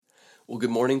Well, good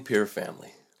morning, Peer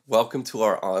family. Welcome to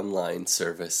our online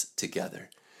service together.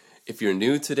 If you're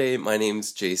new today, my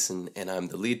name's Jason, and I'm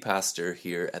the lead pastor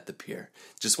here at the Peer.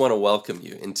 Just want to welcome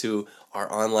you into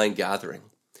our online gathering.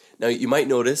 Now, you might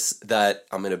notice that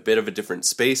I'm in a bit of a different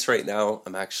space right now.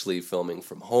 I'm actually filming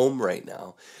from home right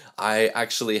now. I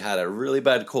actually had a really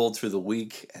bad cold through the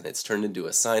week, and it's turned into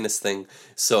a sinus thing.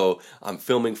 So I'm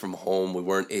filming from home. We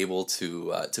weren't able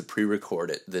to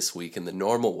pre-record it this week in the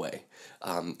normal way.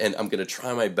 And I'm going to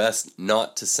try my best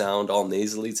not to sound all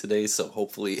nasally today, so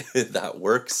hopefully that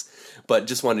works. But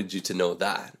just wanted you to know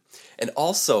that. And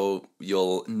also,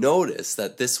 you'll notice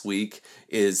that this week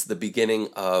is the beginning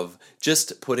of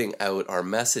just putting out our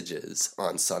messages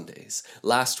on Sundays.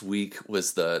 Last week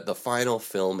was the final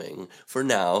filming, for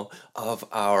now, of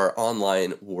our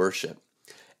online worship.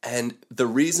 And the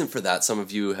reason for that, some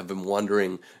of you have been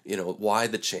wondering, why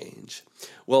the change?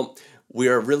 Well, we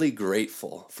are really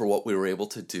grateful for what we were able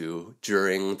to do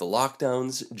during the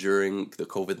lockdowns, during the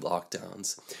COVID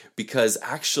lockdowns, because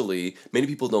actually, many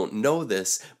people don't know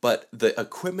this, but the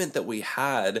equipment that we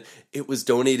had, it was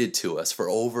donated to us for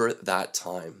over that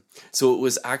time. So it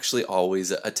was actually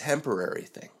always a temporary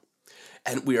thing.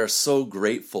 And we are so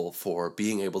grateful for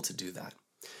being able to do that.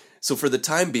 So for the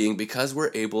time being, because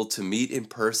we're able to meet in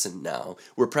person now,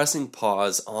 we're pressing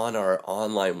pause on our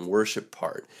online worship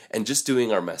part and just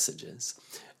doing our messages.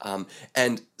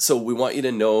 And so we want you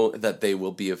to know that they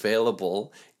will be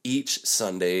available each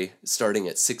Sunday starting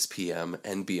at 6 p.m.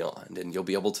 and beyond, and you'll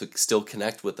be able to still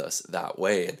connect with us that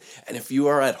way. And if you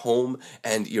are at home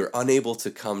and you're unable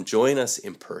to come join us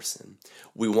in person,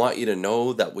 we want you to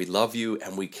know that we love you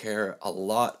and we care a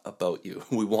lot about you.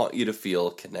 We want you to feel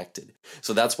connected.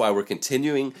 So that's why we're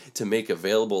continuing to make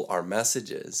available our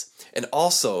messages. And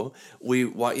also, we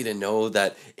want you to know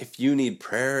that if you need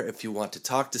prayer, if you want to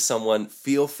talk to someone,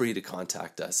 feel free to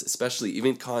contact us, especially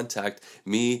even contact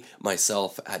me,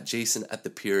 myself, at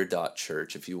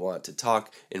jason@thepeer.church. If you want to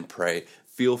talk and pray,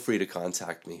 feel free to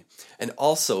contact me. And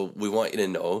also, we want you to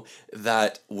know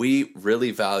that we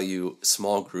really value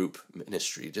small group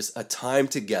ministry, just a time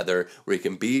together where you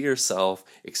can be yourself,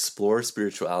 explore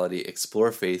spirituality,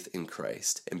 explore faith in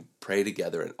Christ, and pray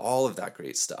together and all of that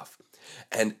great stuff.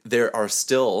 And there are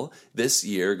still, this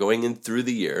year, going in through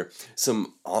the year,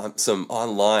 some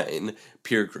online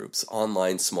peer groups,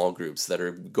 online small groups that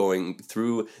are going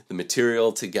through the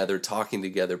material together, talking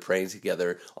together, praying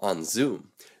together on Zoom.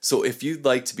 So if you'd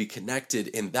like to be connected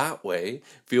in that way,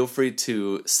 feel free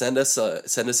to send us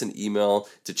an email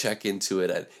to check into it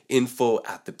at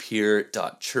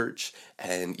info@thepeer.church,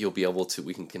 and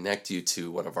we can connect you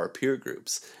to one of our peer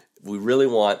groups. We really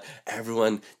want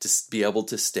everyone to be able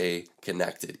to stay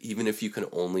connected, even if you can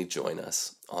only join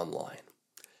us online.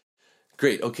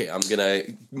 Great. Okay, I'm going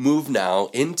to move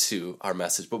now into our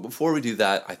message. But before we do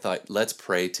that, I thought let's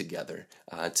pray together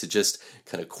to just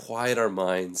kind of quiet our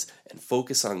minds and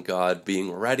focus on God,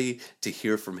 being ready to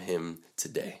hear from Him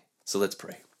today. So let's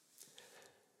pray.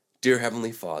 Dear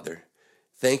Heavenly Father,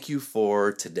 thank you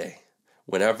for today.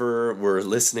 Whenever we're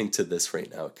listening to this right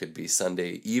now, it could be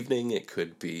Sunday evening, it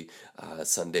could be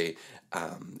Sunday,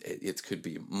 it could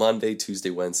be Monday, Tuesday,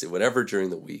 Wednesday, whatever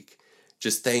during the week.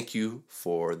 Just thank you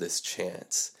for this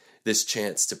chance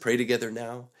to pray together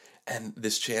now, and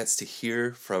this chance to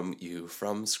hear from you,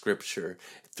 from Scripture,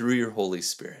 through your Holy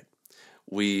Spirit.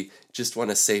 We just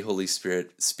want to say, Holy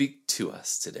Spirit, speak to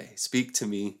us today. Speak to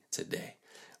me today.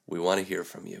 We want to hear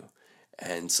from you.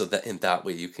 And so that in that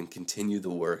way you can continue the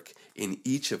work in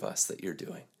each of us that you're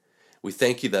doing. We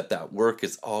thank you that work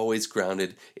is always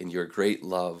grounded in your great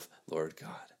love, Lord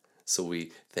God. So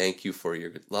we thank you for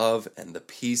your love and the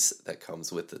peace that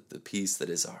comes with it, the peace that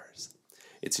is ours.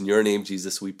 It's in your name,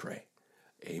 Jesus, we pray.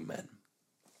 Amen.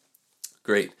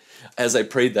 Great. As I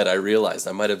prayed that, I realized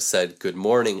I might have said good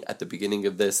morning at the beginning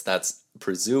of this. That's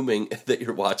presuming that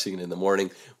you're watching it in the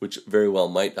morning, which very well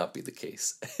might not be the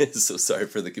case. So sorry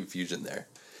for the confusion there.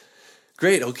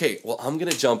 Great. Okay. Well, I'm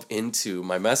going to jump into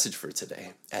my message for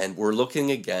today. And we're looking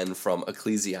again from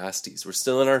Ecclesiastes. We're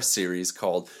still in our series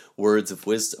called Words of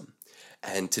Wisdom.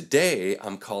 And today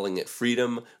I'm calling it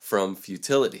Freedom from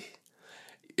Futility.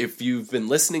 If you've been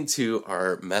listening to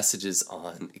our messages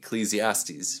on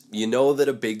Ecclesiastes, you know that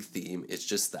a big theme is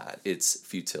just that. It's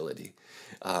futility.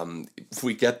 If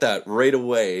we get that right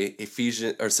away,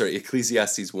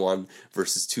 Ecclesiastes 1,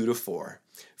 verses 2-4.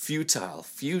 Futile,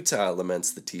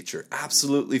 laments the teacher.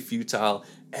 Absolutely futile.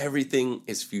 Everything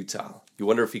is futile. You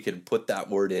wonder if he could put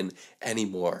that word in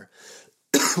anymore.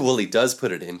 Well, he does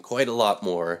put it in quite a lot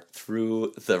more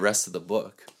through the rest of the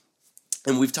book.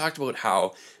 And we've talked about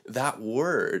how that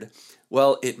word,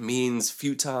 well, it means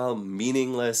futile,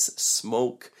 meaningless,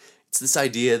 smoke, It's this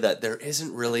idea that there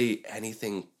isn't really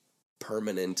anything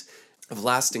permanent of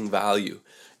lasting value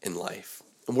in life.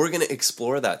 And we're going to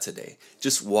explore that today,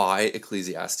 just why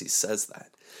Ecclesiastes says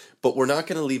that. But we're not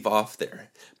going to leave off there,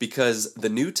 because the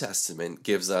New Testament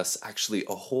gives us actually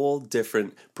a whole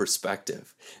different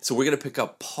perspective. So we're going to pick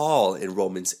up Paul in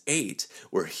Romans 8,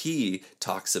 where he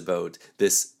talks about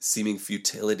this seeming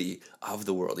futility of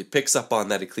the world. He picks up on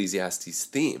that Ecclesiastes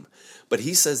theme, but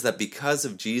he says that because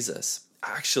of Jesus,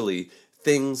 actually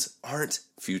things aren't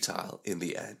futile in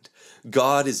the end.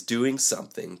 God is doing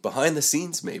something behind the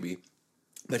scenes maybe,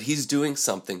 but he's doing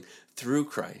something through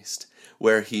Christ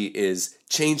where he is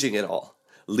changing it all,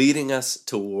 leading us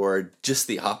toward just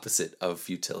the opposite of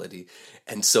futility.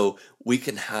 And so we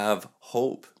can have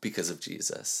hope because of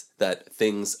Jesus, that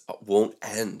things won't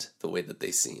end the way that they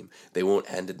seem. They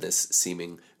won't end in this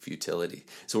seeming futility.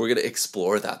 So we're going to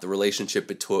explore that, the relationship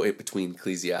between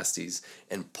Ecclesiastes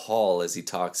and Paul as he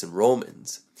talks in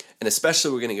Romans. And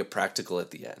especially we're going to get practical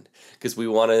at the end, because we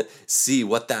want to see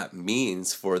what that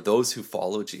means for those who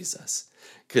follow Jesus.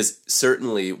 Because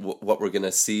certainly what we're going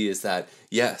to see is that,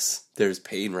 yes, there's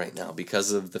pain right now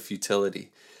because of the futility,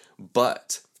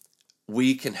 but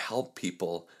we can help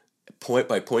people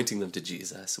by pointing them to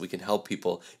Jesus. We can help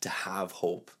people to have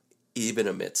hope even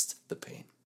amidst the pain.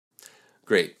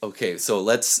 Great. Okay, so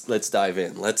let's dive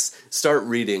in. Let's start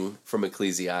reading from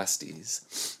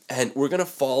Ecclesiastes. And we're going to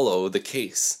follow the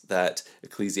case that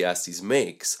Ecclesiastes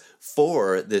makes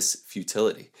for this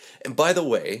futility. And by the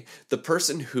way, the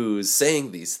person who's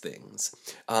saying these things,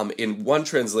 in one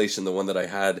translation, the one that I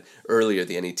had earlier,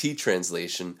 the NET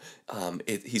translation,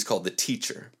 he's called the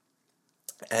teacher.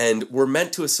 And we're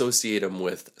meant to associate him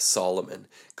with Solomon.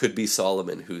 Could be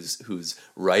Solomon who's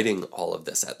writing all of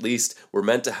this. At least we're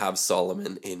meant to have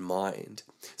Solomon in mind,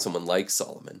 someone like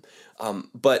Solomon.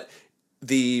 But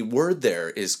the word there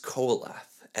is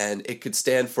koheleth, and it could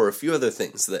stand for a few other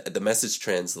things. The Message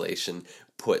translation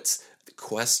puts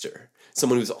quester,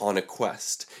 someone who's on a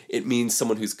quest. It means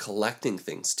someone who's collecting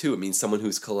things too. It means someone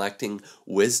who's collecting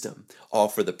wisdom, all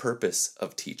for the purpose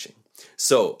of teaching.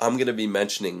 So I'm going to be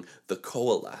mentioning the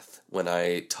koheleth when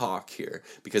I talk here,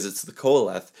 because it's the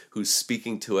koheleth who's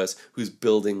speaking to us, who's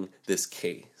building this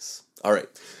case. All right,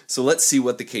 so let's see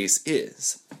what the case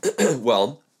is.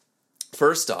 Well,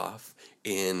 first off,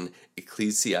 in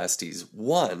Ecclesiastes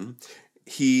 1,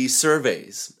 he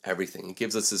surveys everything. He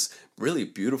gives us this really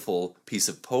beautiful piece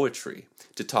of poetry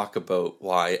to talk about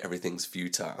why everything's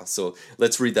futile. So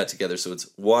let's read that together. So it's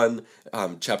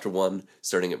chapter 1,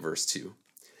 starting at verse 2.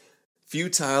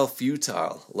 Futile,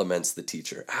 futile, laments the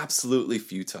teacher. Absolutely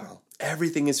futile.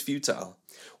 Everything is futile.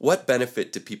 What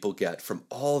benefit do people get from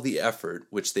all the effort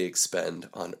which they expend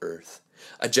on earth?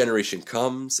 A generation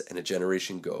comes and a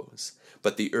generation goes,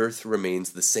 but the earth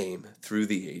remains the same through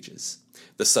the ages.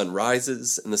 The sun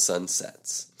rises and the sun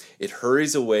sets. It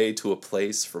hurries away to a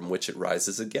place from which it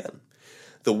rises again.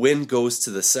 The wind goes to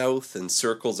the south and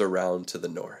circles around to the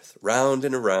north. Round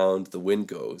and around the wind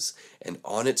goes, and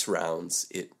on its rounds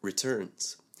it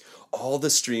returns. All the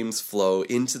streams flow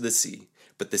into the sea,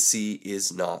 but the sea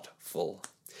is not full.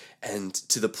 And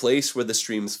to the place where the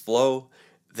streams flow,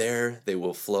 there they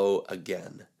will flow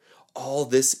again. All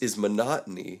this is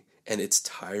monotony, and it's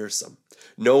tiresome.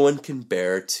 No one can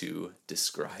bear to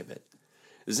describe it.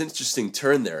 There's an interesting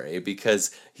turn there,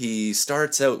 because he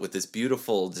starts out with this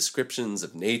beautiful descriptions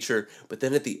of nature, but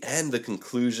then at the end, the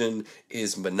conclusion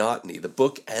is monotony. The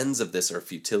book ends of this are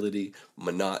futility,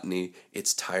 monotony,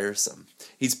 it's tiresome.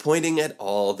 He's pointing at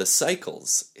all the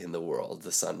cycles in the world.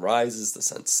 The sun rises, the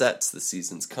sun sets, the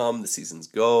seasons come, the seasons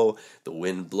go, the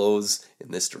wind blows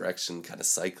in this direction, kind of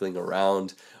cycling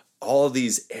around. All of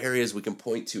these areas we can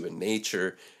point to in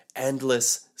nature,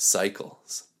 endless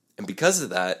cycles. And because of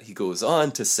that, he goes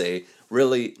on to say,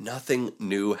 really, nothing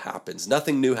new happens.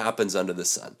 Nothing new happens under the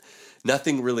sun.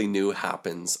 Nothing really new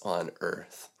happens on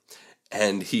earth.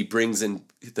 And he brings in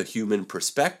the human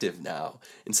perspective now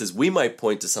and says, we might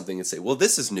point to something and say, well,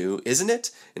 this is new, isn't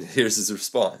it? And here's his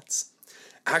response.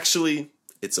 Actually,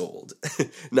 it's old.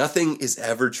 Nothing is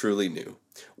ever truly new.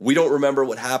 We don't remember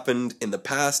what happened in the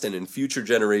past, and in future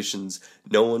generations,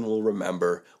 no one will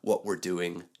remember what we're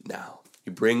doing now. He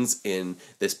brings in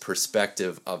this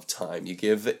perspective of time. You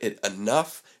give it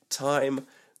enough time,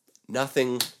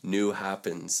 nothing new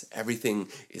happens. Everything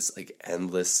is like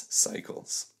endless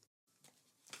cycles.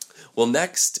 Well,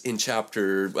 next in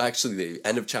the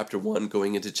end of chapter 1,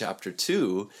 going into chapter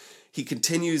 2, he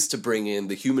continues to bring in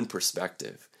the human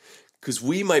perspective. Because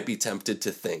we might be tempted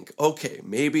to think, okay,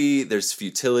 maybe there's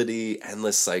futility,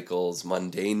 endless cycles,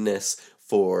 mundaneness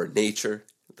for nature,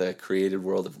 the created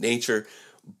world of nature.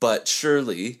 but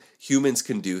surely humans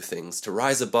can do things to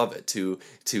rise above it,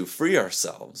 to free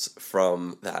ourselves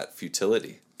from that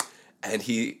futility. And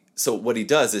so what he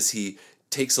does is he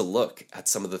takes a look at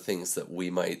some of the things that we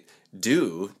might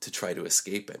do to try to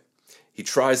escape it. He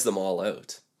tries them all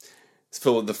out.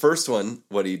 So the first one,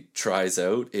 what he tries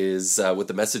out is what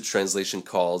the Message translation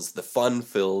calls the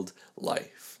fun-filled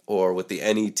life, or what the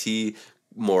NET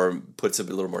puts it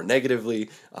a little more negatively,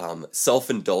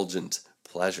 self-indulgent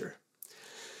pleasure.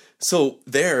 So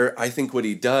there, I think what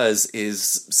he does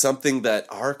is something that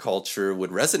our culture would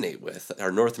resonate with,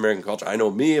 our North American culture. I know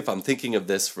me, if I'm thinking of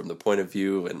this from the point of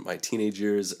view in my teenage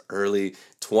years, early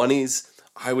 20s,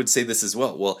 I would say this as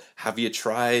well. Well, have you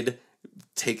tried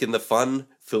taking the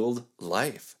fun-filled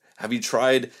life? Have you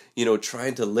tried,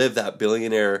 trying to live that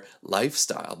billionaire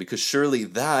lifestyle? Because surely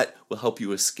that will help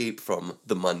you escape from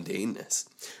the mundaneness.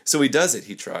 So he does it.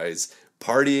 He tries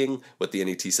partying, what the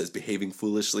NET says, behaving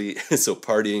foolishly. So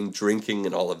partying, drinking,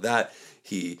 and all of that.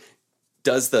 He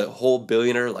does the whole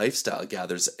billionaire lifestyle,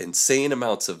 gathers insane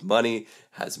amounts of money,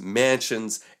 has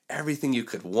mansions, everything you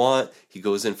could want. He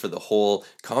goes in for the whole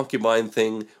concubine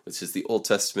thing, which is the Old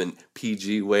Testament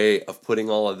PG way of putting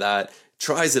all of that.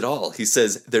 Tries it all. He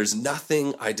says, there's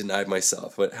nothing I denied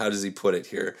myself. But how does he put it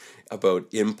here about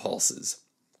impulses?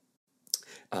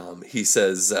 He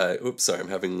says, I'm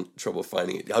having trouble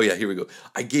finding it. Oh yeah, here we go.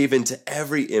 I gave in to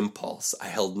every impulse. I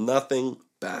held nothing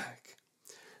back.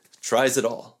 Tries it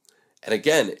all. And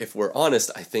again, if we're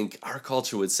honest, I think our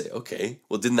culture would say, okay,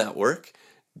 well, didn't that work?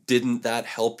 Didn't that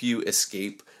help you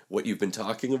escape what you've been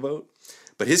talking about?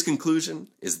 But his conclusion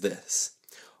is this.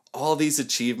 All these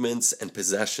achievements and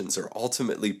possessions are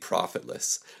ultimately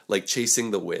profitless, like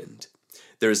chasing the wind.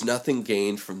 There is nothing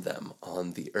gained from them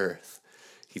on the earth.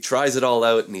 He tries it all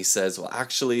out and he says, well,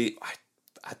 actually,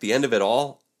 at the end of it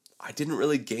all, I didn't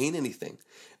really gain anything.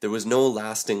 There was no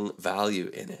lasting value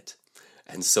in it.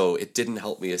 And so it didn't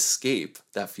help me escape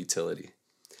that futility.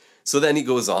 So then he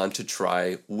goes on to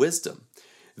try wisdom.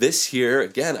 This here,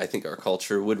 again, I think our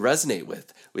culture would resonate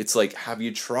with. It's like, have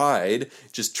you tried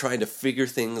just trying to figure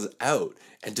things out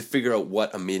and to figure out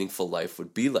what a meaningful life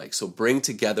would be like? So bring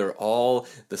together all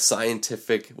the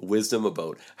scientific wisdom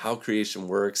about how creation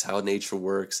works, how nature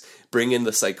works, bring in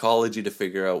the psychology to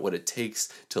figure out what it takes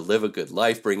to live a good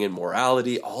life, bring in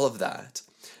morality, all of that,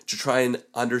 to try and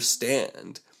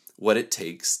understand what it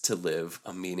takes to live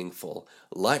a meaningful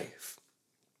life.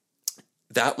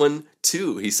 That one,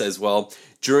 too, he says, well,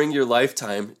 during your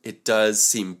lifetime, it does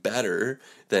seem better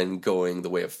than going the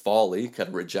way of folly, kind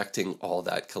of rejecting all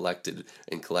that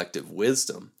collective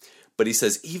wisdom. But he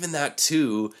says, even that,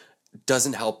 too,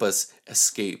 doesn't help us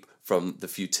escape from the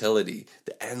futility,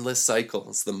 the endless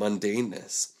cycles, the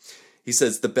mundaneness. He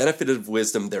says, the benefit of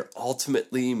wisdom, they're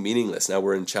ultimately meaningless. Now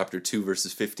we're in chapter 2,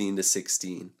 verses 15 to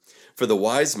 16. For the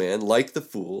wise man, like the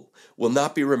fool, will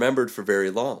not be remembered for very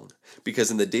long,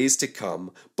 because in the days to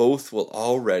come, both will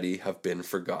already have been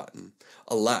forgotten.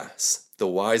 Alas, the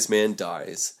wise man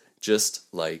dies, just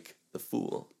like the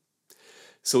fool.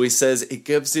 So he says it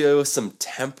gives you some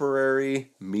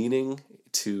temporary meaning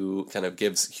to kind of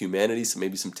gives humanity, so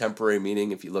maybe some temporary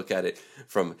meaning if you look at it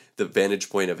from the vantage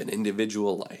point of an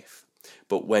individual life.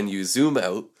 But when you zoom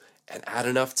out and add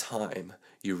enough time,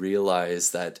 you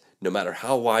realize that no matter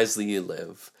how wisely you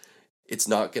live, it's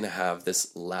not going to have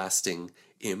this lasting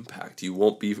impact. You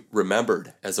won't be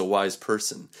remembered as a wise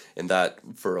person. And that,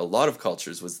 for a lot of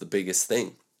cultures, was the biggest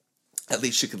thing. At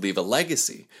least you could leave a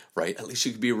legacy, right? At least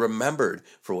you could be remembered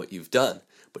for what you've done.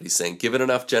 But he's saying, give it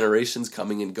enough generations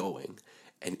coming and going,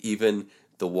 and even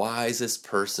the wisest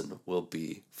person will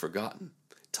be forgotten.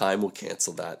 Time will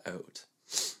cancel that out.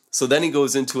 So then he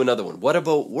goes into another one. What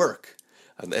about work?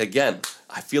 Again,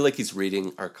 I feel like he's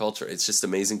reading our culture. It's just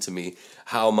amazing to me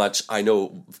how much I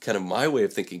know kind of my way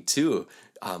of thinking too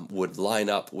would line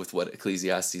up with what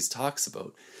Ecclesiastes talks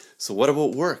about. So what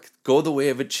about work? Go the way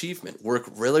of achievement. Work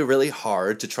really, really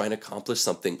hard to try and accomplish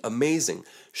something amazing.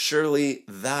 Surely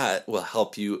that will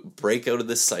help you break out of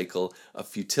this cycle of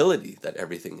futility that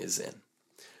everything is in.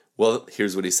 Well,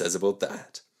 here's what he says about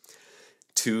that.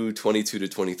 2:22 to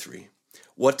 23.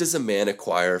 What does a man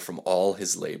acquire from all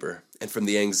his labor, and from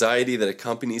the anxiety that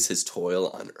accompanies his toil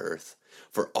on earth?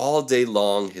 For all day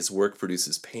long his work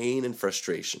produces pain and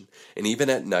frustration, and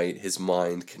even at night his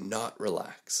mind cannot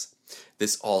relax.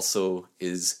 This also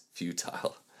is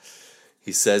futile.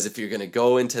 He says if you're going to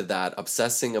go into that,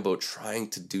 obsessing about trying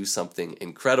to do something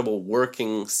incredible,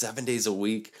 working 7 days a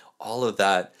week, all of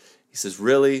that, he says,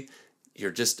 really, you're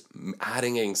just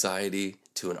adding anxiety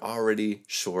to an already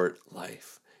short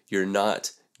life. You're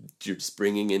just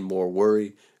bringing in more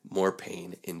worry, more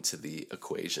pain into the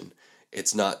equation.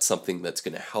 It's not something that's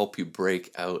going to help you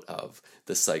break out of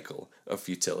the cycle of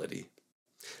futility.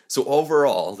 So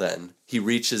overall, then, he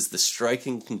reaches the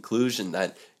striking conclusion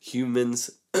that humans,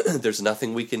 there's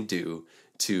nothing we can do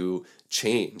to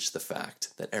change the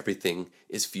fact that everything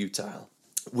is futile.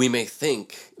 We may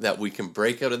think that we can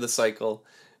break out of the cycle,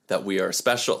 that we are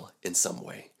special in some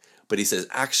way. But he says,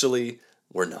 actually,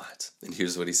 we're not. And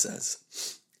here's what he says.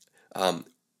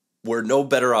 We're no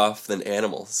better off than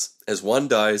animals. As one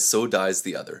dies, so dies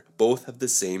the other. Both have the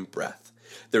same breath.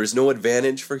 There is no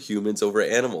advantage for humans over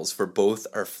animals, for both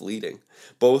are fleeting.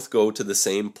 Both go to the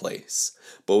same place.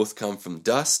 Both come from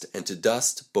dust, and to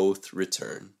dust both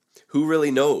return. Who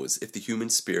really knows if the human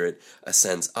spirit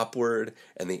ascends upward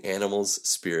and the animal's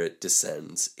spirit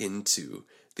descends into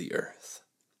the earth?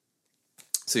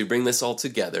 So you bring this all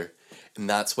together, and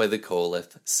that's why the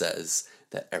Qoheleth says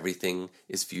that everything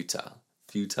is futile.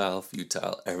 Futile,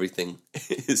 futile, everything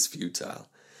is futile.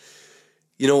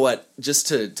 You know what? Just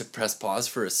to press pause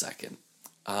for a second,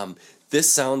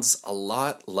 this sounds a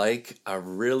lot like a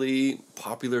really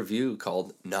popular view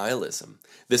called nihilism.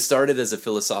 This started as a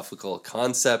philosophical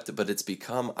concept, but it's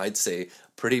become, I'd say,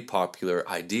 a pretty popular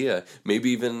idea, maybe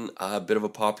even a bit of a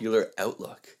popular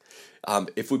outlook.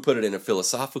 If we put it in a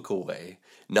philosophical way,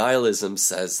 nihilism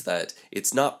says that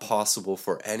it's not possible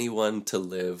for anyone to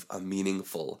live a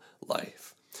meaningful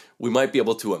life. We might be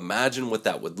able to imagine what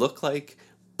that would look like,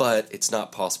 but it's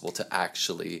not possible to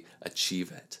actually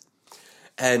achieve it.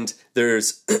 And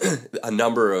there's a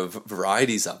number of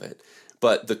varieties of it,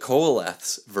 but the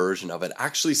Qoheleth's version of it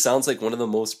actually sounds like one of the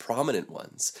most prominent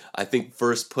ones. I think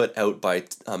first put out by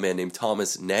a man named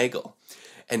Thomas Nagel.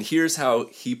 And here's how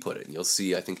he put it. And you'll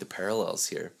see, I think, the parallels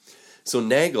here. So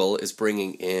Nagel is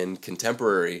bringing in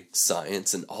contemporary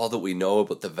science and all that we know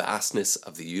about the vastness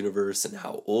of the universe and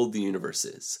how old the universe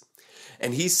is.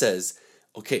 And he says,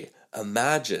 okay,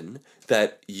 imagine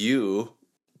that you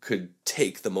could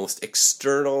take the most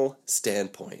external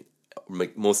standpoint,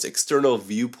 most external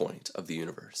viewpoint of the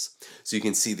universe. So you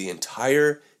can see the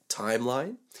entire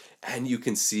timeline, and you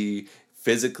can see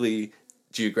physically,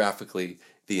 geographically,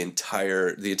 the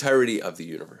entirety of the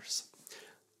universe.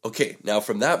 Okay, now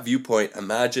from that viewpoint,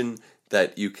 imagine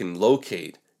that you can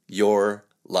locate your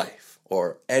life,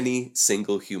 or any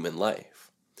single human life.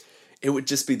 It would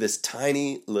just be this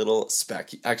tiny little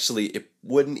speck. Actually, it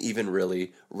wouldn't even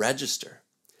really register.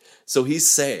 So he's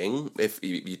saying, if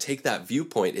you take that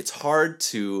viewpoint, it's hard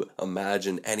to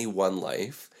imagine any one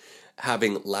life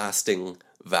having lasting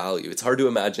value. It's hard to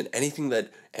imagine anything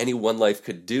that any one life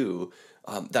could do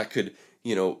that could,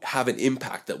 have an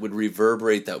impact, that would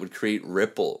reverberate, that would create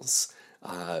ripples,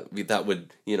 that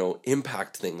would,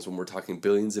 impact things when we're talking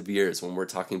billions of years, when we're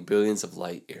talking billions of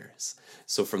light years.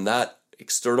 So from that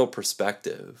external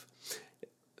perspective,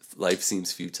 life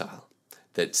seems futile.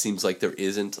 That seems like there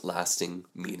isn't lasting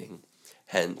meaning,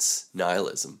 hence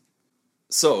nihilism.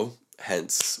 So,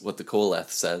 hence what the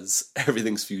Qoheleth says,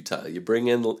 everything's futile. You bring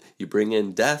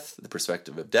in death, the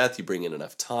perspective of death, you bring in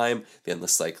enough time, the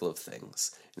endless cycle of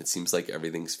things, and it seems like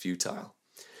everything's futile.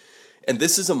 And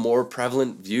this is a more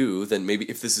prevalent view than maybe,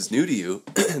 if this is new to you,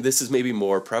 this is maybe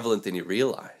more prevalent than you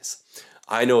realize.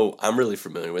 I know I'm really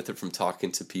familiar with it from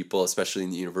talking to people, especially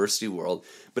in the university world,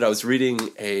 but I was reading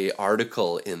an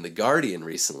article in The Guardian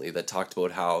recently that talked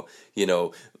about how,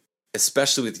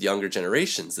 especially with younger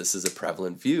generations, this is a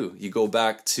prevalent view. You go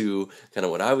back to kind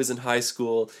of when I was in high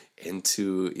school,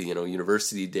 into,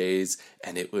 university days,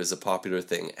 and it was a popular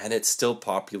thing, and it's still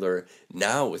popular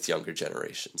now with younger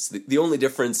generations. The only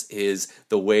difference is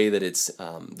the way that it's,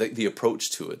 the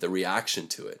approach to it, the reaction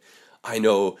to it. I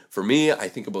know for me, I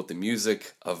think about the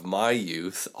music of my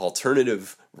youth,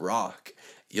 alternative rock.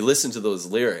 You listen to those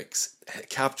lyrics, it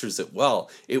captures it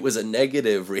well. It was a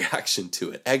negative reaction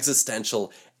to it,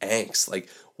 existential angst. Like,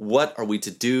 what are we to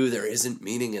do? There isn't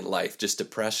meaning in life, just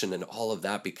depression and all of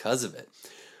that because of it.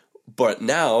 But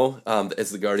now, as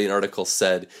the Guardian article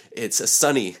said, it's a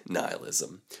sunny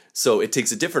nihilism. So it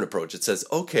takes a different approach. It says,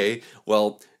 okay,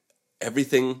 well,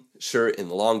 everything, sure, in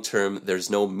the long term, there's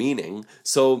no meaning.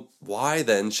 So why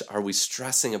then are we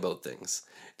stressing about things?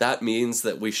 That means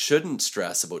that we shouldn't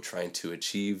stress about trying to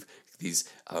achieve these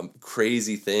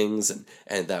crazy things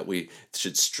and that we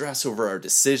should stress over our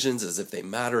decisions as if they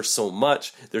matter so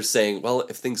much. They're saying, well,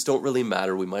 if things don't really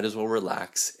matter, we might as well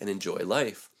relax and enjoy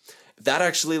life. That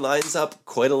actually lines up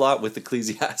quite a lot with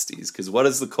Ecclesiastes, because what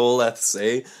does the Qoheleth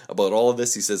say about all of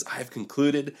this? He says, I've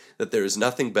concluded that there is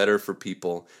nothing better for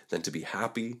people than to be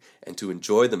happy and to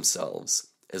enjoy themselves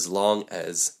as long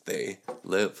as they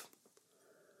live.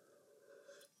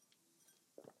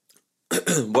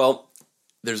 Well,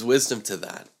 there's wisdom to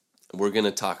that. We're going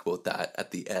to talk about that at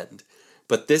the end.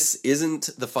 But this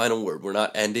isn't the final word. We're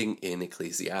not ending in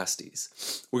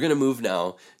Ecclesiastes. We're going to move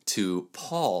now to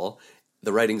Paul,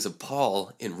 the writings of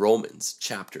Paul in Romans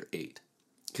chapter 8.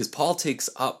 Because Paul takes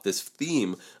up this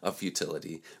theme of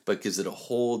futility, but gives it a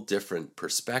whole different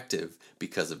perspective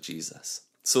because of Jesus.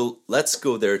 So let's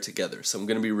go there together. So I'm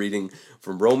going to be reading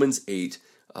from Romans 8,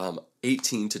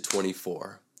 18 to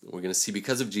 24. We're going to see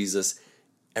because of Jesus,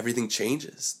 everything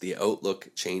changes. The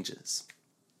outlook changes.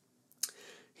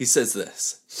 He says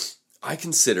this, I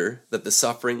consider that the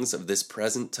sufferings of this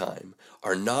present time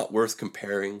are not worth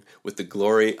comparing with the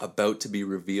glory about to be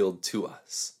revealed to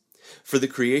us. For the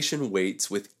creation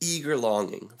waits with eager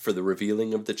longing for the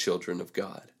revealing of the children of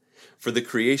God. For the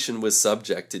creation was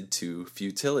subjected to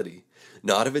futility,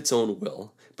 not of its own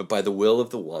will, but by the will of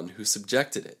the one who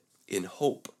subjected it, in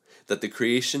hope that the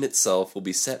creation itself will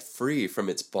be set free from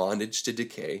its bondage to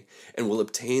decay and will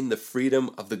obtain the freedom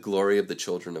of the glory of the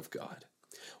children of God.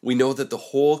 We know that the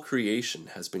whole creation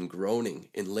has been groaning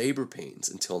in labor pains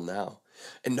until now.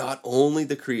 And not only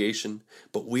the creation,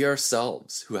 but we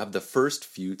ourselves, who have the first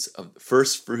fruits of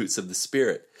the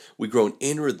Spirit, we groan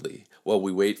inwardly while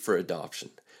we wait for adoption,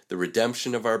 the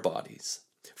redemption of our bodies.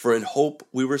 For in hope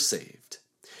we were saved.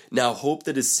 Now hope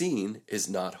that is seen is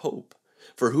not hope.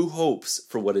 For who hopes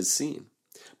for what is seen?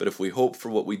 But if we hope for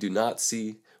what we do not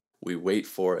see, we wait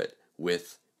for it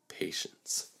with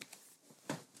patience.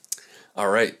 All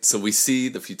right, so we see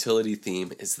the futility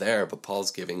theme is there, but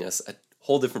Paul's giving us a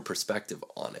whole different perspective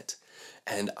on it.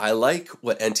 And I like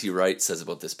what N.T. Wright says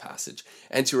about this passage.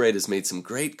 N.T. Wright has made some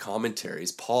great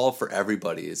commentaries. Paul for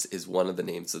Everybody is one of the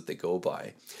names that they go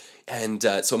by. And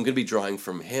so I'm going to be drawing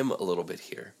from him a little bit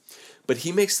here. But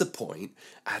he makes the point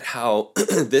at how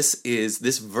this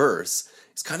verse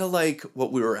is kind of like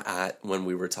what we were at when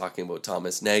we were talking about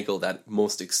Thomas Nagel, that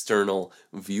most external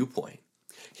viewpoint.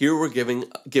 Here we're given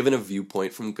a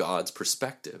viewpoint from God's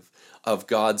perspective of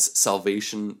God's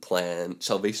salvation plan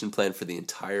for the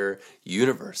entire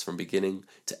universe from beginning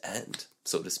to end,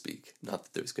 so to speak. Not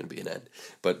that there's going to be an end,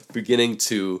 but beginning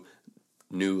to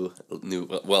new.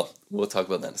 Well, we'll talk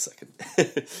about that in a second.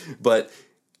 But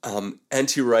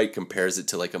N.T. Wright compares it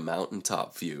to like a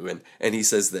mountaintop view, and he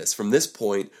says this, from this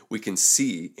point we can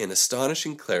see in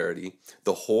astonishing clarity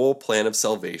the whole plan of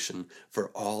salvation for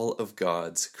all of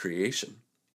God's creation.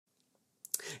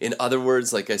 In other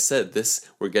words, like I said,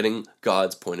 we're getting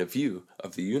God's point of view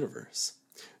of the universe.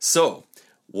 So,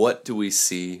 what do we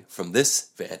see from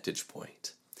this vantage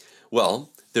point?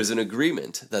 Well, there's an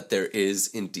agreement that there is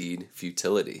indeed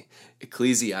futility.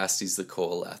 Ecclesiastes the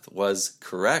Qoheleth was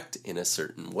correct in a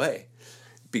certain way,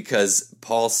 because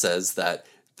Paul says that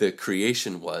the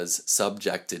creation was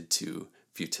subjected to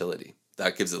futility.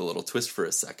 That gives it a little twist for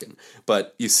a second.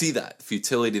 But you see that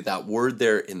futility, that word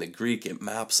there in the Greek, it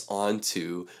maps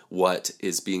onto what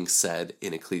is being said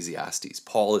in Ecclesiastes.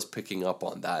 Paul is picking up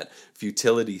on that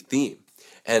futility theme.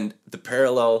 And the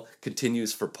parallel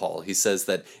continues for Paul. He says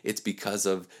that it's because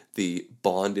of the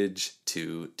bondage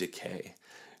to decay.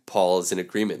 Paul is in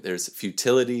agreement. There's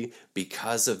futility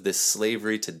because of this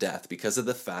slavery to death, because of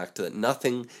the fact that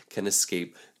nothing can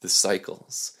escape the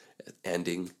cycles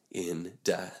ending in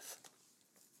death.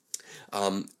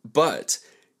 But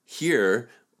here,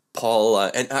 Paul,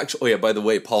 by the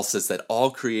way, Paul says that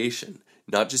all creation,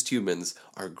 not just humans,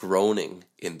 are groaning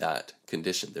in that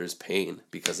condition. There's pain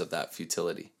because of that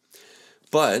futility.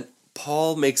 But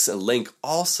Paul makes a link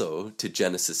also to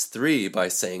Genesis 3 by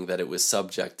saying that it was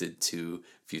subjected to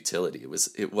futility.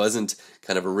 It wasn't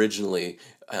kind of originally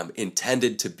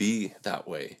intended to be that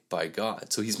way by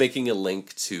God. So he's making a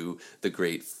link to the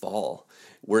great fall.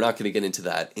 We're not going to get into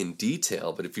that in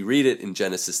detail, but if you read it in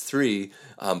Genesis 3,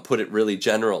 put it really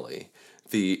generally,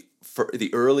 the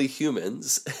early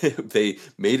humans, they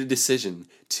made a decision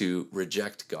to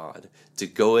reject God, to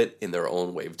go it in their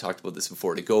own way. We've talked about this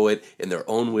before, to go it in their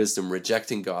own wisdom,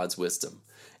 rejecting God's wisdom.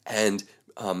 And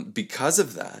because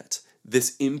of that,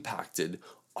 this impacted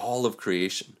all of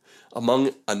creation.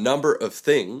 Among a number of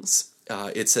things,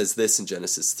 it says this in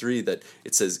Genesis 3, that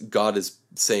it says God is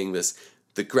saying this,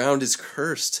 the ground is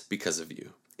cursed because of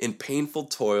you. In painful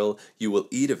toil you will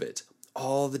eat of it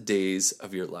all the days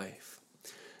of your life.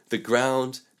 The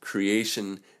ground,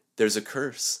 creation, there's a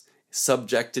curse,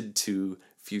 subjected to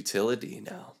futility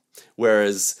now.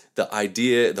 Whereas the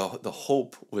idea, the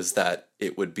hope was that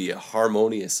it would be a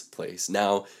harmonious place.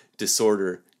 Now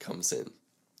disorder comes in.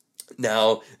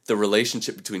 Now the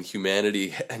relationship between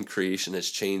humanity and creation has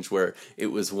changed, where it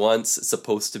was once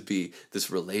supposed to be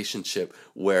this relationship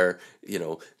where,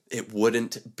 it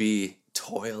wouldn't be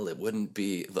toil, it wouldn't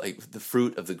be like the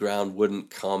fruit of the ground wouldn't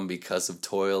come because of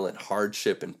toil and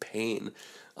hardship and pain.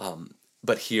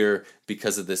 But here,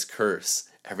 because of this curse,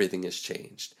 everything has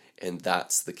changed. And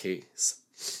that's the case.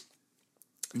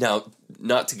 Now,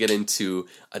 not to get into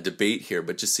a debate here,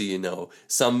 but just so you know,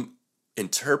 some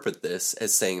interpret this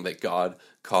as saying that God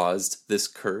caused this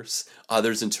curse.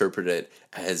 Others interpret it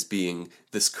as being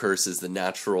this curse is the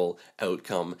natural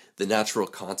outcome, the natural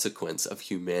consequence of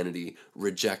humanity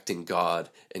rejecting God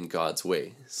and God's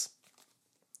ways.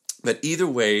 But either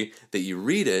way that you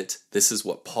read it, this is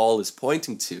what Paul is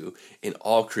pointing to in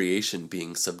all creation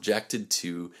being subjected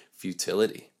to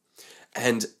futility.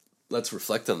 And let's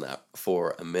reflect on that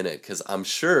for a minute, because I'm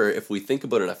sure if we think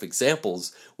about enough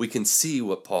examples, we can see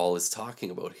what Paul is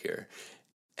talking about here.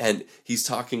 And he's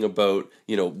talking about,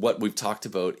 what we've talked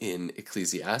about in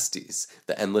Ecclesiastes,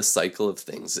 the endless cycle of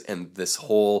things and this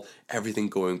whole everything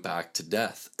going back to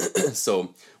death.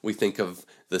 So we think of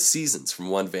the seasons from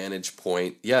one vantage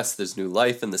point. Yes, there's new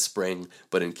life in the spring,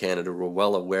 but in Canada, we're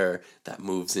well aware that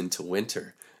moves into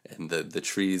winter. And the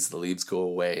trees, the leaves go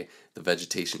away, the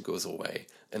vegetation goes away,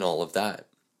 and all of that.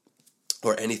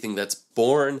 Or anything that's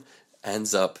born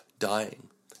ends up dying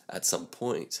at some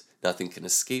point. Nothing can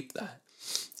escape that.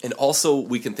 And also,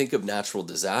 we can think of natural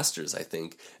disasters, I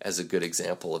think, as a good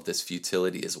example of this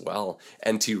futility as well.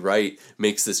 N.T. Wright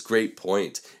makes this great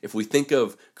point. If we think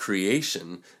of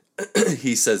creation,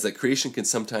 he says that creation can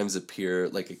sometimes appear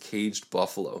like a caged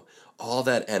buffalo, all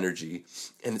that energy,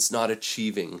 and it's not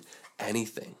achieving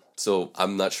anything. So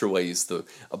I'm not sure why I used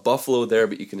a buffalo there,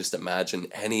 but you can just imagine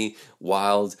any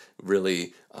wild,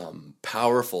 really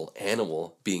powerful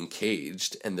animal being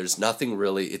caged, and there's nothing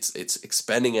really, it's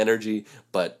expending energy,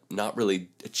 but not really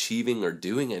achieving or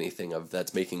doing anything of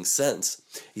that's making sense.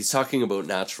 He's talking about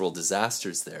natural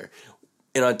disasters there.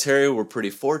 In Ontario, we're pretty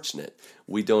fortunate.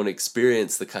 We don't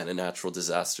experience the kind of natural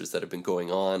disasters that have been going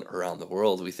on around the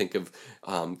world. We think of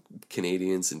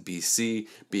Canadians in BC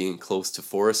being close to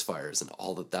forest fires and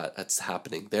all of that's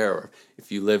happening there. Or if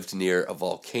you lived near a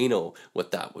volcano,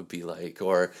 what that would be like.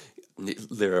 Or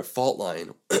near a fault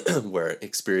line where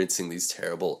experiencing these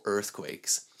terrible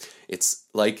earthquakes. It's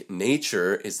like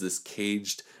nature is this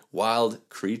caged wild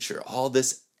creature, all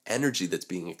this energy that's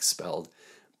being expelled.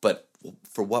 But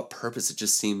for what purpose? It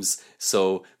just seems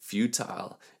so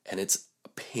futile, and it's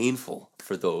painful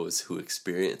for those who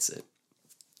experience it.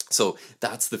 So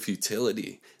that's the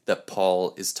futility that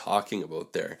Paul is talking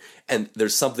about there. And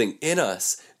there's something in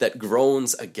us that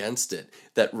groans against it,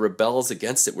 that rebels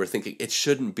against it. We're thinking it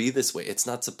shouldn't be this way. It's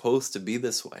not supposed to be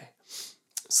this way.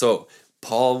 So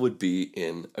Paul would be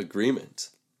in agreement.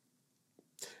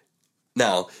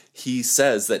 Now, he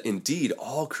says that indeed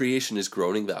all creation is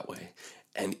groaning that way.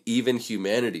 And even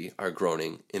humanity are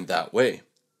groaning in that way.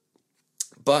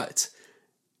 But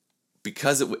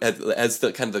because as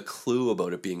the kind of the clue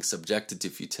about it being subjected to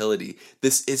futility,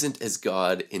 this isn't as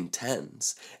God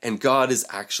intends. And God is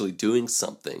actually doing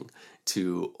something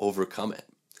to overcome it.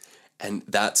 And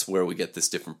that's where we get this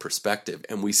different perspective.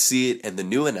 And we see it in the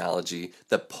new analogy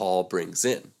that Paul brings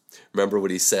in. Remember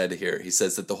what he said here. He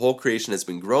says that the whole creation has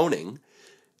been groaning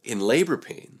in labor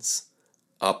pains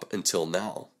up until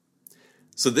now.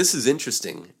 So this is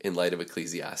interesting in light of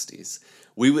Ecclesiastes.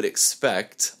 We would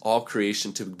expect all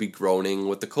creation to be groaning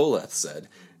what the Koleth said.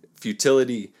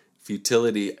 Futility,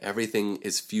 everything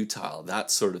is futile, that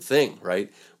sort of thing,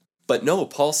 right? But no,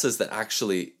 Paul says that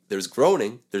actually there's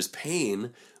groaning, there's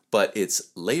pain, but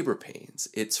it's labor pains.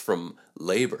 It's from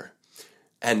labor.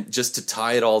 And just to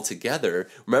tie it all together,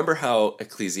 remember how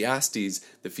Ecclesiastes,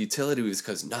 the futility was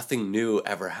because nothing new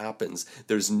ever happens.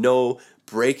 There's no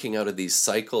breaking out of these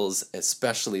cycles,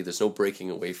 especially there's no breaking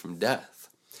away from death.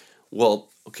 Well,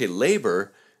 okay,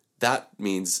 labor, that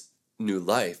means new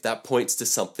life. That points to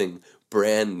something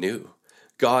brand new.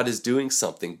 God is doing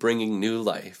something, bringing new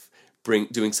life,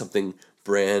 doing something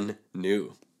brand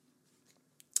new.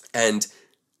 And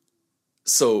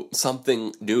so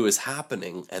something new is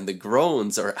happening, and the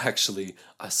groans are actually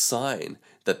a sign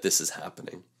that this is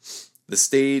happening. The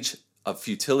stage of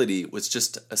futility was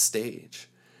just a stage.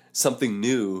 Something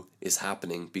new is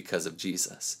happening because of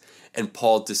Jesus. And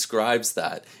Paul describes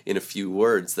that in a few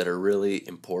words that are really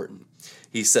important.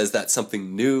 He says that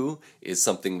something new is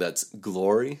something that's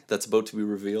glory that's about to be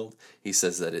revealed. He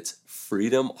says that it's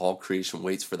freedom. All creation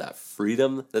waits for that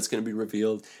freedom that's going to be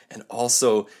revealed. And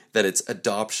also that it's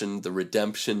adoption, the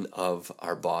redemption of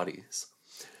our bodies.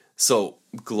 So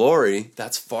glory,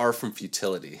 that's far from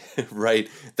futility, right?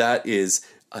 That is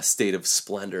a state of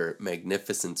splendor,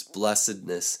 magnificence,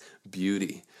 blessedness,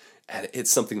 beauty. And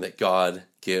it's something that God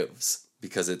gives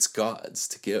because it's God's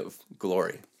to give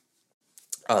glory.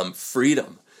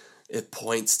 Freedom, it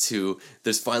points to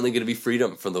there's finally going to be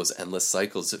freedom from those endless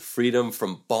cycles, freedom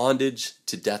from bondage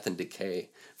to death and decay,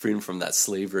 freedom from that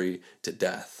slavery to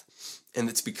death. And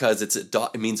it's because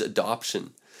it means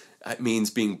adoption. It means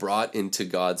being brought into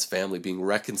God's family, being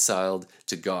reconciled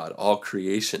to God, all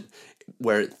creation,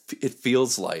 where it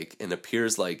feels like and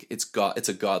appears like it's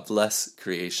a godless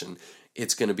creation.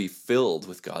 It's going to be filled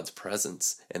with God's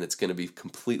presence, and it's going to be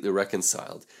completely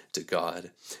reconciled to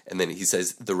God. And then he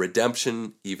says, the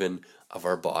redemption even of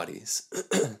our bodies.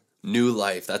 New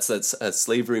life. That's a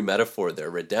slavery metaphor there.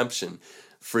 Redemption,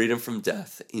 freedom from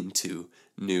death into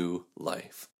new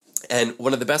life. And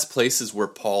one of the best places where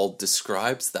Paul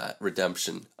describes that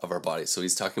redemption of our bodies, so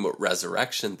he's talking about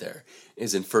resurrection there,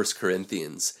 is in 1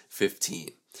 Corinthians 15.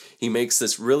 He makes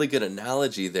this really good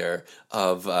analogy there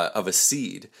of a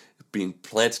seed being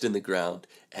planted in the ground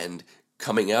and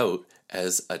coming out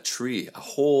as a tree, a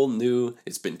whole new,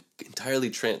 it's been entirely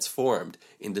transformed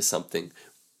into something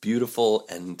beautiful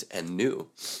and new.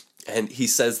 And he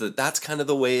says that that's kind of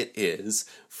the way it is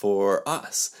for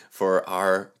us, for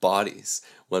our bodies.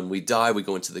 When we die, we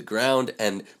go into the ground,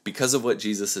 and because of what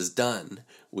Jesus has done,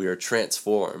 we are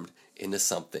transformed into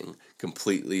something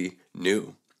completely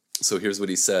new. So here's what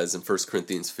he says in 1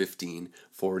 Corinthians 15,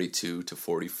 42 to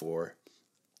 44.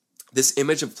 This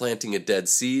image of planting a dead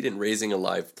seed and raising a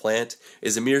live plant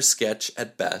is a mere sketch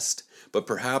at best, but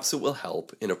perhaps it will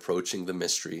help in approaching the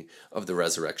mystery of the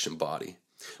resurrection body.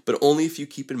 But only if you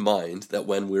keep in mind that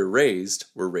when we're raised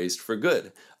for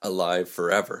good, alive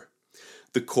forever.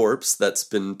 The corpse that's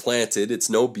been planted, it's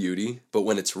no beauty, but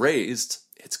when it's raised,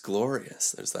 it's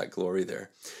glorious. There's that glory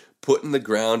there. Put in the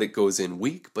ground, it goes in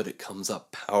weak, but it comes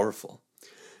up powerful.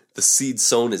 The seed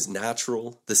sown is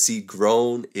natural. The seed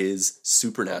grown is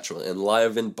supernatural,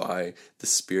 enlivened by the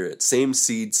Spirit. Same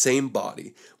seed, same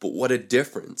body, but what a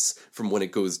difference from when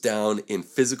it goes down in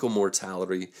physical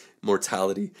mortality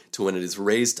to when it is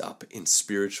raised up in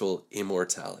spiritual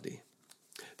immortality.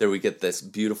 There we get this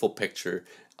beautiful picture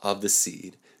of the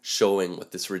seed showing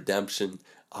what this redemption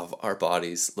of our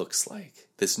bodies looks like.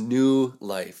 This new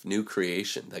life, new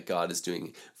creation that God is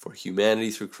doing for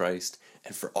humanity through Christ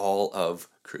and for all of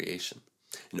creation.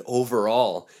 And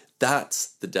overall, that's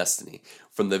the destiny.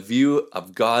 From the view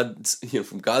of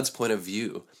from God's point of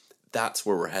view, that's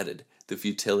where we're headed. The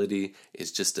futility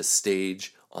is just a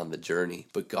stage on the journey,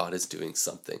 but God is doing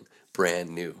something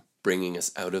brand new, bringing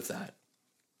us out of that.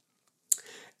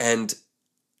 And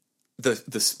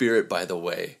the Spirit, by the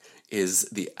way, is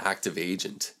the active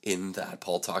agent in that.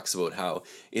 Paul talks about how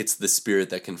it's the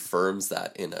Spirit that confirms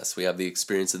that in us. We have the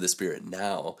experience of the Spirit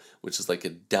now, which is like a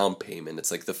down payment. It's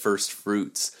like the first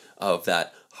fruits of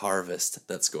that harvest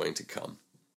that's going to come.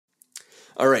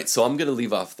 All right, so I'm going to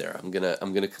leave off there. I'm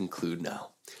going to conclude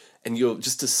now. And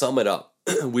just to sum it up,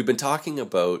 we've been talking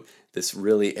about this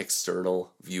really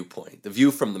external viewpoint, the view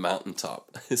from the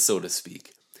mountaintop, so to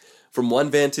speak. From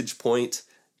one vantage point,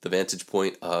 the vantage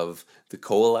point of the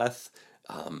Koheleth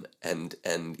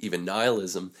and even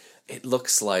nihilism, it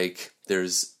looks like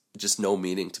there's just no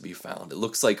meaning to be found. It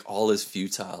looks like all is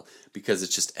futile because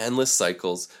it's just endless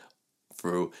cycles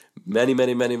through many,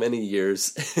 many, many, many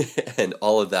years and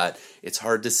all of that. It's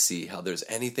hard to see how there's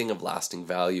anything of lasting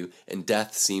value, and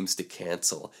death seems to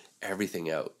cancel everything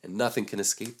out, and nothing can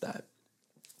escape that.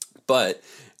 But,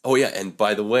 oh yeah, and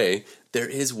by the way, there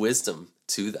is wisdom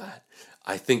to that.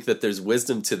 I think that there's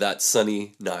wisdom to that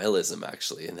sunny nihilism,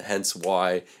 actually, and hence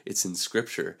why it's in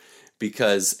Scripture.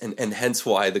 Because, and hence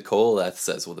why the Koheleth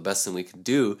says, well, the best thing we can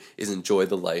do is enjoy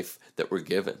the life that we're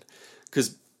given.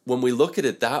 Because when we look at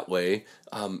it that way,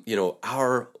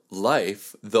 our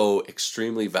life, though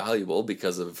extremely valuable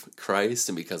because of Christ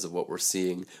and because of what we're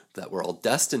seeing that we're all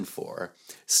destined for,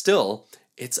 still,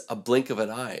 it's a blink of an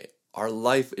eye. Our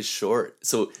life is short,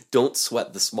 so don't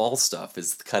sweat the small stuff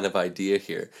is the kind of idea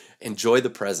here. Enjoy the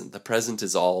present. The present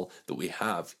is all that we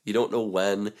have. You don't know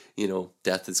when,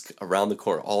 death is around the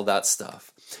corner, all that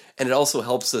stuff. And it also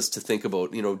helps us to think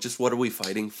about, just what are we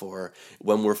fighting for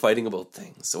when we're fighting about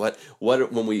things? So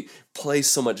when we place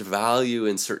so much value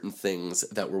in certain things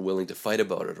that we're willing to fight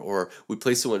about it, or we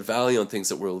place so much value on things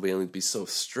that we're willing to be so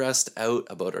stressed out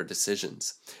about our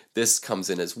decisions. This comes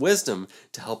in as wisdom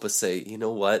to help us say, you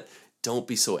know what? Don't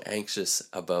be so anxious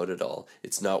about it all.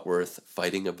 It's not worth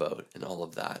fighting about and all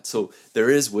of that. So there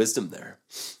is wisdom there.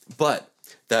 But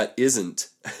that isn't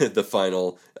the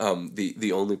final,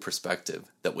 the only perspective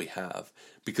that we have.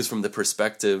 Because from the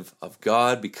perspective of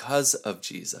God, because of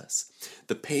Jesus,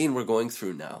 the pain we're going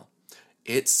through now,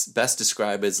 it's best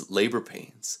described as labor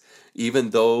pains. Even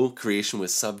though creation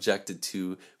was subjected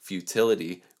to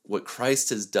futility, what Christ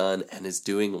has done and is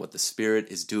doing, and what the Spirit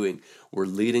is doing, we're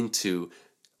leading to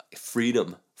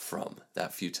freedom from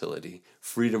that futility,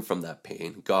 freedom from that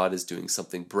pain. God is doing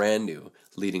something brand new,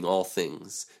 leading all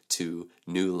things to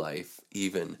new life,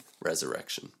 even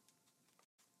resurrection.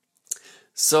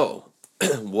 So,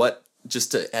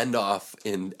 just to end off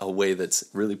in a way that's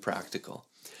really practical,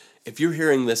 if you're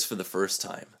hearing this for the first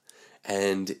time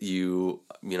and you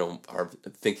are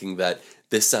thinking that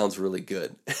this sounds really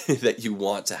good, that you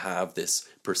want to have this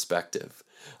perspective,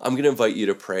 I'm going to invite you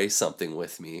to pray something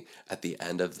with me at the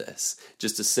end of this.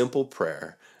 Just a simple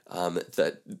prayer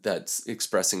that's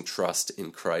expressing trust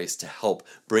in Christ to help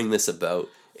bring this about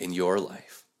in your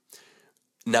life.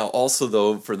 Now, also,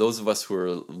 though, for those of us who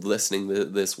are listening to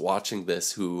this, watching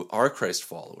this, who are Christ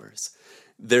followers,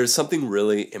 there's something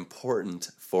really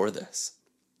important for this.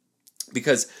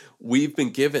 Because we've been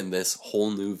given this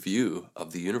whole new view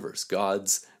of the universe,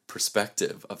 God's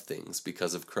perspective of things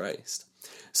because of Christ.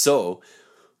 So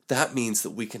that means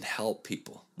that we can help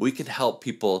people. We can help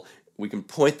people, we can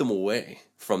point them away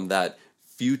from that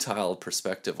futile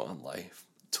perspective on life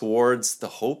towards the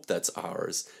hope that's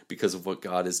ours because of what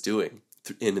God is doing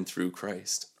in and through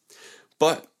Christ.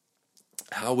 But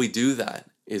how we do that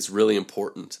is really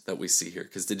important that we see here.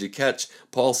 Because did you catch?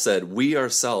 Paul said, we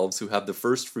ourselves who have the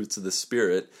first fruits of the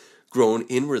Spirit groan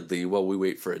inwardly while we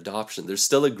wait for adoption. There's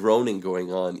still a groaning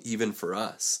going on even for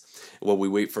us while we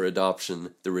wait for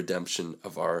adoption, the redemption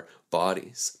of our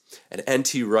bodies. And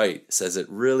N.T. Wright says it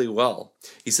really well.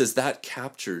 He says that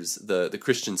captures the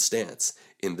Christian stance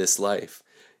in this life.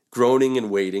 Groaning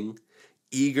and waiting,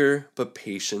 eager but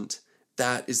patient,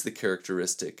 that is the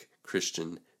characteristic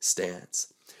Christian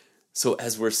stance. So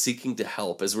as we're seeking to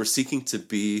help, as we're seeking to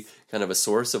be kind of a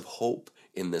source of hope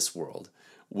in this world,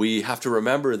 we have to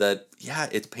remember that,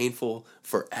 it's painful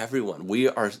for everyone. We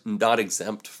are not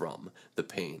exempt from the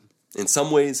pain. In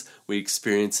some ways, we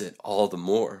experience it all the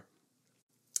more.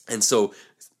 And so,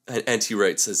 N.T.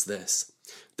 Wright says this,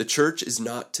 the church is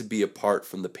not to be apart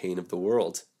from the pain of the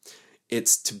world.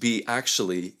 It's to be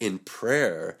actually in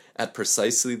prayer at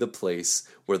precisely the place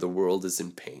where the world is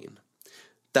in pain.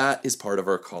 That is part of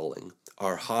our calling,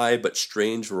 our high but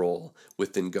strange role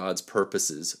within God's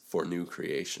purposes for new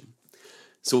creation.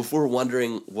 So if we're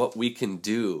wondering what we can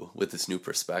do with this new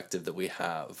perspective that we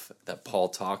have, that Paul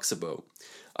talks about,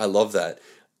 I love that.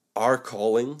 Our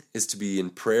calling is to be in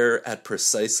prayer at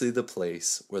precisely the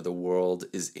place where the world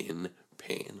is in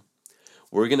pain.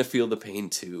 We're going to feel the pain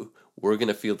too. We're going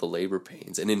to feel the labor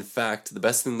pains. And in fact, the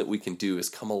best thing that we can do is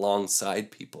come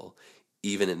alongside people,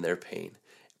 even in their pain.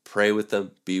 Pray with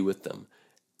them, be with them,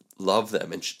 love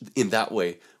them, and in that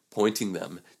way, pointing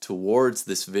them towards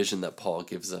this vision that Paul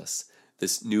gives us,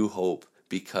 this new hope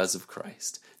because of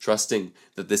Christ, trusting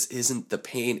that the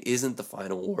pain isn't the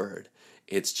final word.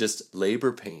 It's just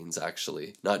labor pains,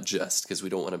 actually, not just because we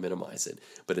don't want to minimize it,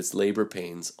 but it's labor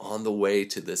pains on the way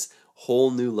to this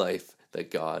whole new life that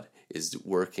God is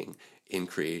working in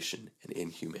creation and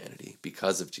in humanity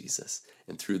because of Jesus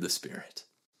and through the Spirit.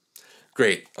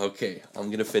 Great. Okay, I'm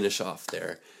going to finish off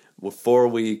there. Before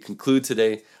we conclude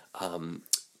today,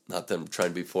 not that I'm trying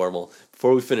to be formal,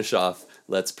 before we finish off,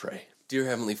 let's pray. Dear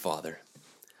Heavenly Father,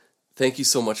 thank you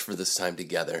so much for this time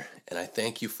together, and I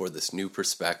thank you for this new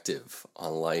perspective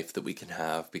on life that we can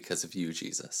have because of you,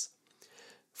 Jesus.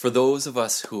 For those of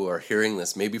us who are hearing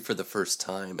this maybe for the first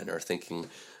time and are thinking,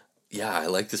 I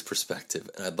like this perspective,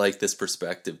 and I'd like this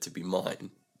perspective to be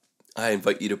mine, I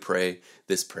invite you to pray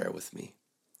this prayer with me.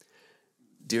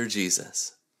 Dear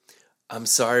Jesus, I'm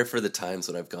sorry for the times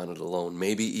when I've gone it alone,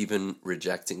 maybe even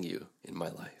rejecting you in my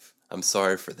life. I'm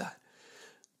sorry for that.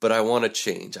 But I want to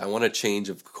change. I want to change,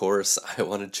 of course. I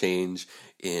want to change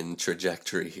in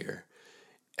trajectory here.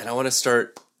 And I want to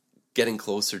start getting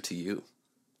closer to you.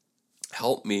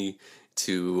 Help me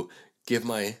to give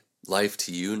my life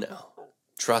to you now,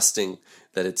 trusting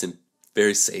that it's in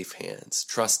very safe hands,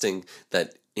 trusting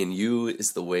that in you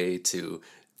is the way to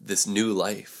this new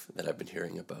life that I've been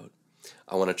hearing about.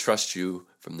 I want to trust you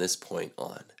from this point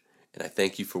on, and I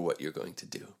thank you for what you're going to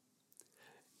do.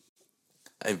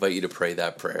 I invite you to pray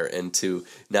that prayer and to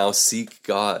now seek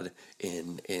God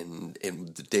in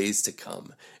the days to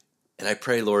come. And I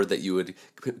pray, Lord, that you would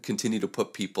continue to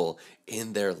put people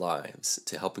in their lives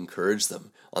to help encourage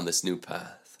them on this new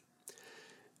path.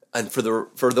 And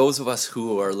for those of us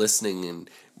who are listening and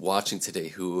watching today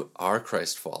who are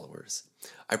Christ followers,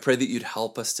 I pray that you'd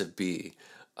help us to be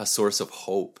a source of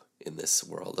hope in this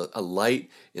world, a light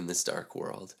in this dark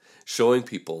world, showing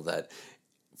people that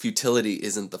futility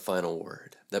isn't the final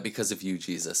word, that because of you,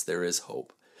 Jesus, there is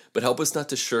hope. But help us not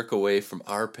to shirk away from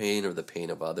our pain or the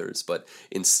pain of others, but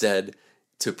instead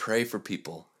to pray for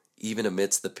people, even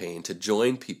amidst the pain, to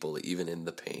join people even in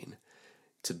the pain,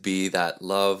 to be that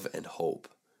love and hope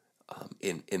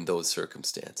in those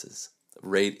circumstances,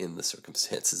 right in the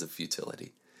circumstances of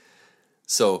futility.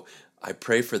 So I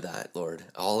pray for that, Lord,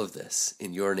 all of this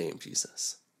in your name,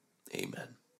 Jesus.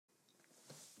 Amen.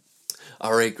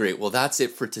 All right, great. Well, that's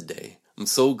it for today. I'm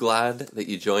so glad that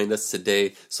you joined us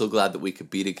today. So glad that we could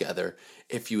be together.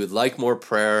 If you would like more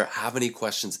prayer, have any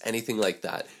questions, anything like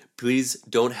that, please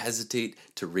don't hesitate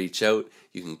to reach out.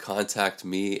 You can contact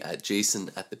me at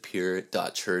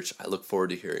jason@thepier.church. I look forward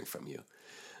to hearing from you.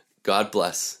 God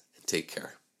bless and take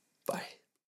care. Bye.